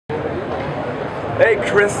Hey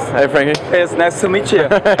Chris. Hey Fränky. Hey, it's nice to meet you.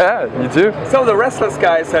 You too. So the Restless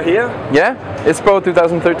guys are here. Yeah, ISPO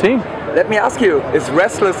 2013. Let me ask you, is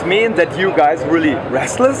restless mean that you guys really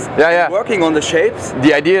restless? Yeah. Working on the shapes?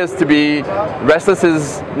 The idea is to be restless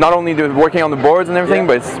is not only working on the boards and everything,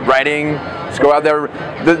 but it's riding, just go out there.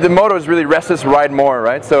 The motto is really restless, ride more,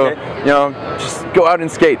 right? So, you know, just go out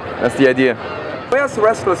and skate. That's the idea. Where's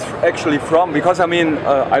Restless actually from? Because I mean,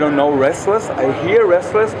 I don't know Restless. I hear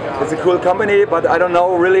Restless. It's a cool company, but I don't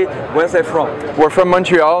know really where's they from. We're from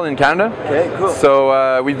Montreal in Canada. Okay, cool.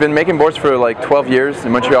 So we've been making boards for like 12 years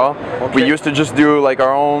in Montreal. Okay. We used to just do like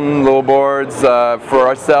our own little boards for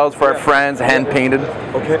ourselves, for our friends, hand painted.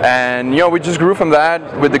 Okay. And you know, we just grew from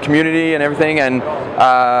that with the community and everything. And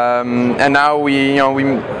now we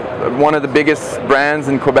one of the biggest brands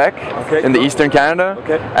in Quebec, in the Eastern Canada,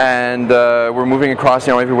 and we're moving across,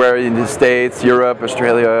 everywhere in the States, Europe,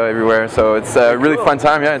 Australia, everywhere. So it's a really fun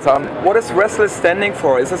time. Yeah, it's awesome. What is Restless standing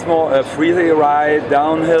for? Is this more a free ride,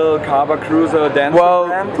 downhill, carver, cruiser, dancer?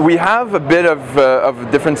 Well, we have a bit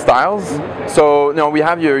of different styles. So we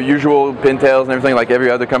have your usual pintails and everything like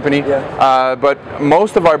every other company. But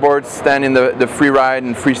most of our boards stand in the free ride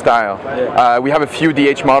and freestyle. We have a few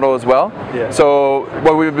DH model as well. So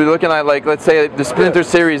what we'll be looking at, like let's say the Splinter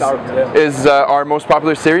series is our most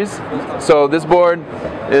popular series. So this board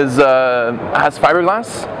has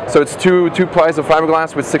fiberglass. So it's two plies of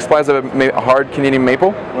fiberglass with 6 plies of hard Canadian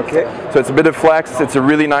maple. Okay. So it's a bit of flex. It's a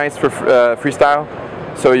really nice for freestyle.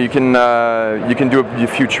 So you can do a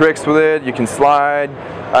few tricks with it. You can slide,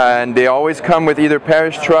 and they always come with either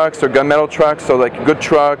Parish trucks or gunmetal trucks. So like good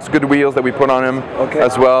trucks, good wheels that we put on them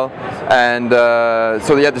as well. And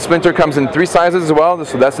so yeah, the Splinter comes in 3 sizes as well.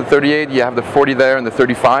 So that's the 38. You have the 40 there and the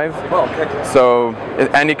 35. Oh, okay. So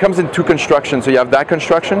and it comes in 2 constructions. So you have that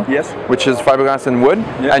construction, which is fiberglass and wood,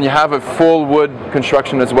 and you have a full wood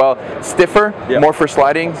construction as well. Stiffer, more for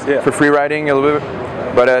sliding, for free riding a little bit.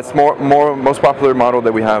 But it's most popular model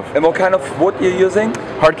that we have. And what kind of wood you're using?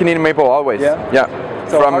 Hard Canadian maple, always. Yeah.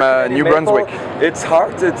 So from New Brunswick. It's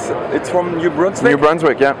hard. It's from New Brunswick. New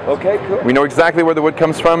Brunswick, yeah. Okay, cool. We know exactly where the wood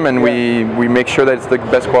comes from, and we make sure that it's the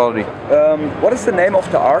best quality. What is the name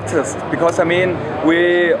of the artist? Because I mean,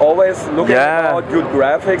 we always look at good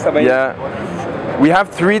graphics. I mean, we have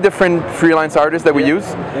 3 different freelance artists that we use.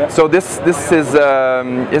 So this is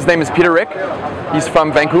his name is Peter Rick. He's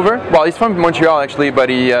from Vancouver. Well, he's from Montreal actually, but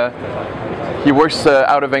he works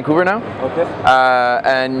out of Vancouver now. Okay.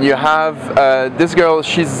 And you have this girl.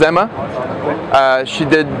 She's Zema. She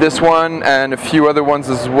did this one and a few other ones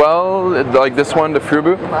as well, like this one, the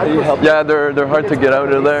Frubu. Yeah, they're hard to get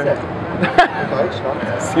out of there.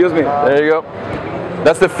 Excuse me. There you go.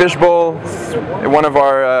 That's the fishbowl. One of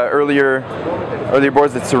our earlier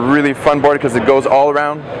boards. It's a really fun board because it goes all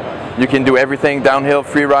around. You can do everything: downhill,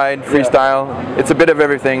 free ride, freestyle. It's a bit of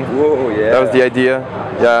everything. Whoa, yeah. That was the idea.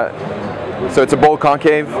 Yeah. So it's a bowl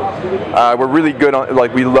concave. We're really good on,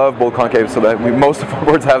 like, we love bowl concave, so that most of our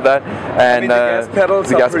boards have that. And the gas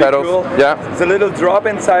pedals are pretty cool. Yeah. The little drop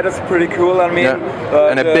inside is pretty cool. I mean,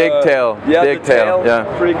 and a big tail. Yeah, big tail.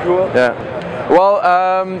 Yeah. Pretty cool. Yeah.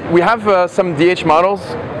 Well, we have some DH models.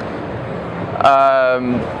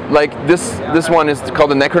 Like this one is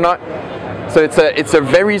called the Necronaut. So it's a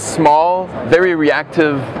very small, very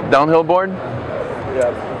reactive downhill board.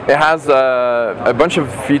 Yeah. It has a bunch of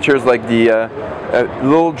features like the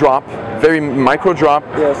little drop, very micro drop,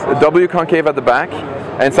 a W concave at the back,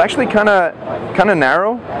 and it's actually kind of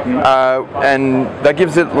narrow, and that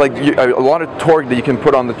gives it like a lot of torque that you can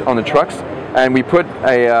put on the trucks. And we put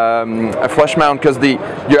a flush mount because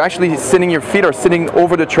you're actually your feet are sitting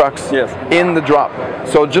over the trucks in the drop.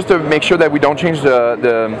 So just to make sure that we don't change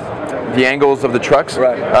the angles of the trucks,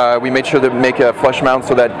 we made sure to make a flush mount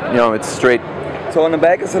so that it's straight. So on the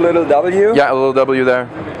back is a little W? Yeah, a little W there.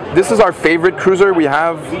 This is our favorite cruiser. We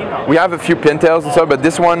have a few pintails and stuff, but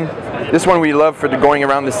this one we love for going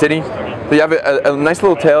around the city. So you have a nice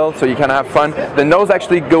little tail, so you kind of have fun. The nose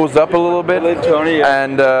actually goes up a little bit,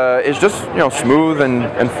 and it's just smooth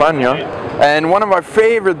and fun, And one of our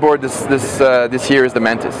favorite boards this year is the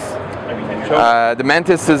Mantis. The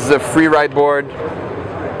Mantis is a free ride board.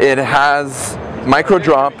 It has micro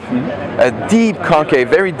drop, a deep concave,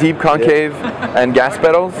 very deep concave, and gas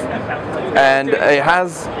pedals, and it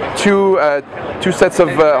has two sets of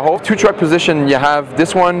holes, 2 truck position. You have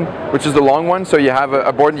this one, which is the long one, so you have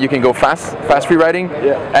a board that you can go fast free riding,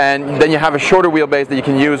 and then you have a shorter wheelbase that you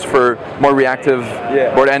can use for more reactive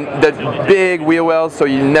board, and the big wheel wells, so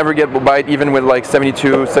you never get bite even with like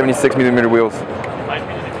 72, 76 millimeter wheels.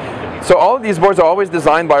 So all of these boards are always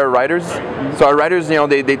designed by our riders. So our riders,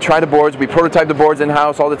 they try the boards. We prototype the boards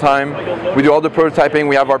in-house all the time. We do all the prototyping.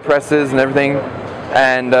 We have our presses and everything.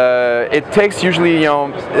 and it takes usually, you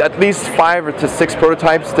know, at least 5 to 6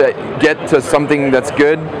 prototypes to get to something that's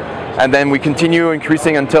good. And then we continue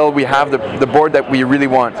increasing until we have the board that we really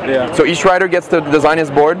want. Yeah. So each rider gets to design his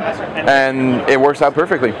board, and it works out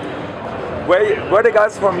perfectly. Where the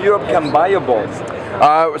guys from Europe can buy your boards?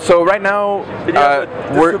 So right now,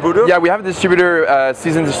 we have a distributor,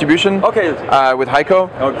 season distribution. Okay. With Heiko.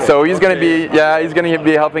 Okay. So he's going to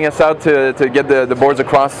be helping us out to get the boards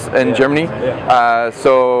across in Germany. Yeah.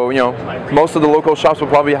 So you know, most of the local shops will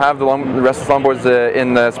probably have the Restless longboards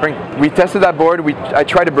in the spring. We tested that board. I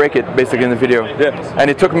tried to break it basically in the video. Yeah. And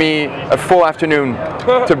it took me a full afternoon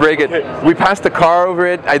to break it. We passed a car over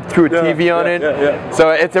it. I threw a TV on it. Yeah. So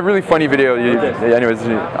it's a really funny video. Anyways,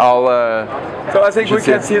 I'll. So I think we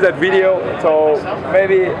can see that video, so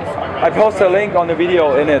maybe I post a link on the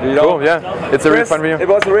video in it, you know? Cool, yeah. It's a really fun video. It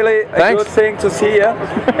was really a good thing to see here,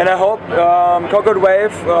 and I hope Cockwood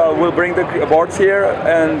Wave will bring the boards here,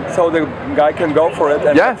 and so the guy can go for it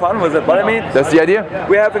and have fun with it. But I mean, that's the idea.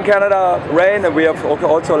 We have in Canada rain, and we have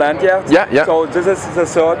also land yachts. Yeah. So this is the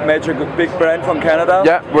third major big brand from Canada.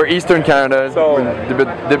 Yeah, we're Eastern Canada, so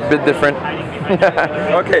a bit different.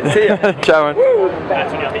 Okay, see ya. Ciao,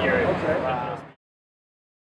 man.